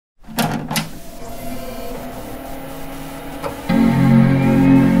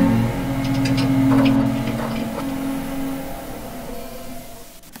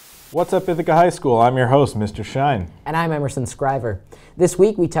What's up, Ithaca High School? I'm your host, Mr. Shine. And I'm Emerson Scriver. This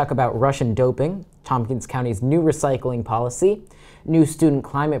week we talk about Russian doping, Tompkins County's new recycling policy, new student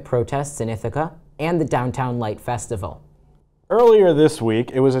climate protests in Ithaca, and the Downtown Light Festival. Earlier this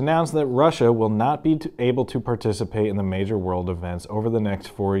week, it was announced that Russia will not be able to participate in the major world events over the next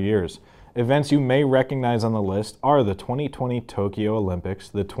 4 years. Events you may recognize on the list are the 2020 Tokyo Olympics,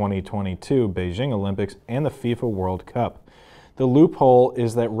 the 2022 Beijing Olympics, and the FIFA World Cup. The loophole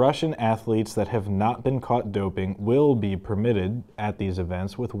is that Russian athletes that have not been caught doping will be permitted at these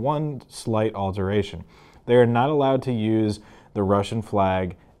events with one slight alteration. They are not allowed to use the Russian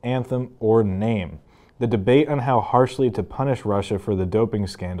flag, anthem, or name. The debate on how harshly to punish Russia for the doping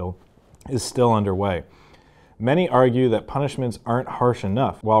scandal is still underway. Many argue that punishments aren't harsh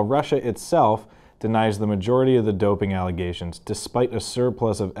enough, while Russia itself denies the majority of the doping allegations, despite a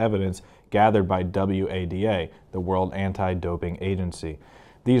surplus of evidence gathered by WADA, the World Anti-Doping Agency.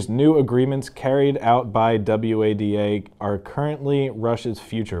 These new agreements carried out by WADA are currently Russia's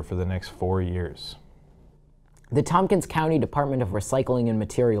future for the next 4 years. The Tompkins County Department of Recycling and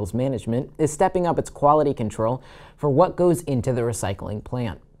Materials Management is stepping up its quality control for what goes into the recycling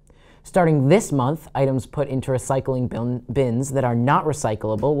plant. Starting this month, items put into recycling bins that are not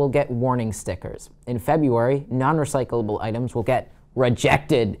recyclable will get warning stickers. In February, non-recyclable items will get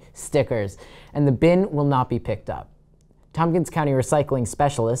rejected stickers, and the bin will not be picked up. Tompkins County Recycling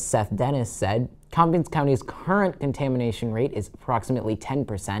Specialist Seth Dennis said, Tompkins County's current contamination rate is approximately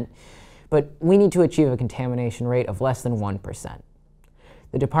 10%, but we need to achieve a contamination rate of less than 1%.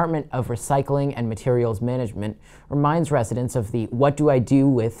 The Department of Recycling and Materials Management reminds residents of the What Do I Do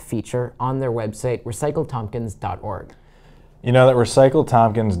With feature on their website, recycletompkins.org. You know, that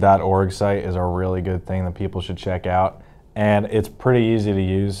recycletompkins.org site is a really good thing that people should check out. And it's pretty easy to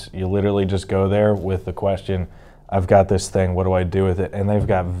use. You literally just go there with the question, I've got this thing, what do I do with it? And they've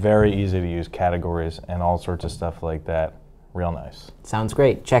got very easy to use categories and all sorts of stuff like that. Real nice. Sounds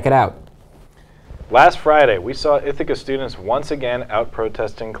great. Check it out. Last Friday, we saw Ithaca students once again out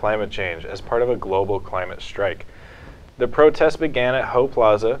protesting climate change as part of a global climate strike. The protest began at Ho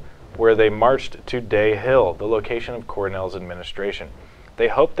Plaza, where they marched to Day Hill, the location of Cornell's administration. They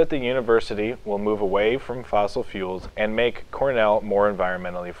hope that the university will move away from fossil fuels and make Cornell more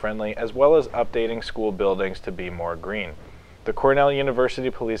environmentally friendly, as well as updating school buildings to be more green. The Cornell University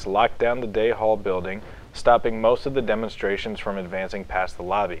police locked down the Day Hall building, stopping most of the demonstrations from advancing past the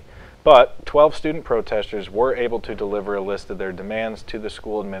lobby. But 12 student protesters were able to deliver a list of their demands to the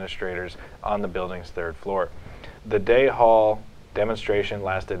school administrators on the building's third floor. The Day Hall demonstration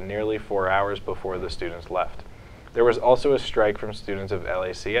lasted nearly 4 hours before the students left. There was also a strike from students of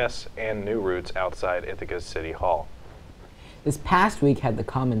LACS and New Routes outside Ithaca's City Hall. This past week had the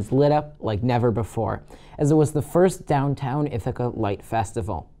Commons lit up like never before, as it was the first Downtown Ithaca Light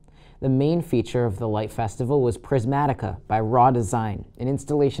Festival. The main feature of the Light Festival was Prismatica by Raw Design, an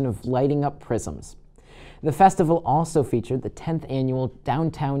installation of lighting up prisms. The festival also featured the 10th annual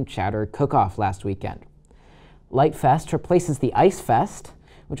Downtown Chowder Cook-Off last weekend. Light Fest replaces the Ice Fest,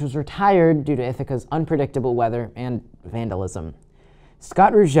 which was retired due to Ithaca's unpredictable weather and vandalism.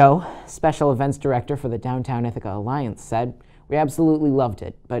 Scott Rougeau, Special Events Director for the Downtown Ithaca Alliance, said, "We absolutely loved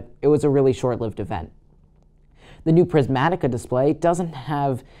it, but it was a really short-lived event." The new Prismatica display doesn't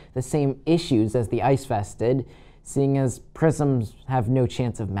have the same issues as the Ice Fest did, seeing as prisms have no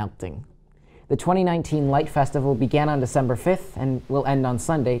chance of melting. The 2019 Light Festival began on December 5th and will end on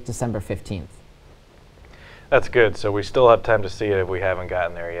Sunday, December 15th. That's good, so we still have time to see it if we haven't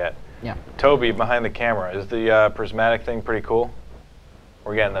gotten there yet. Yeah. Toby, behind the camera, is the prismatic thing pretty cool?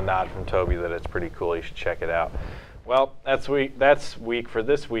 We're getting the nod from Toby that it's pretty cool. You should check it out. Well, that's week for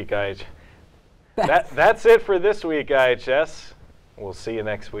this week, That's it for this week, IHS. We'll see you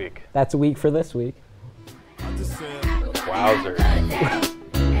next week. That's a week for this week. Wowzers.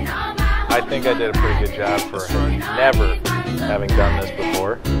 I think I did a pretty good job for never having done this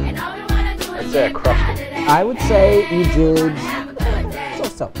before. I'd say I crushed it. I would say you did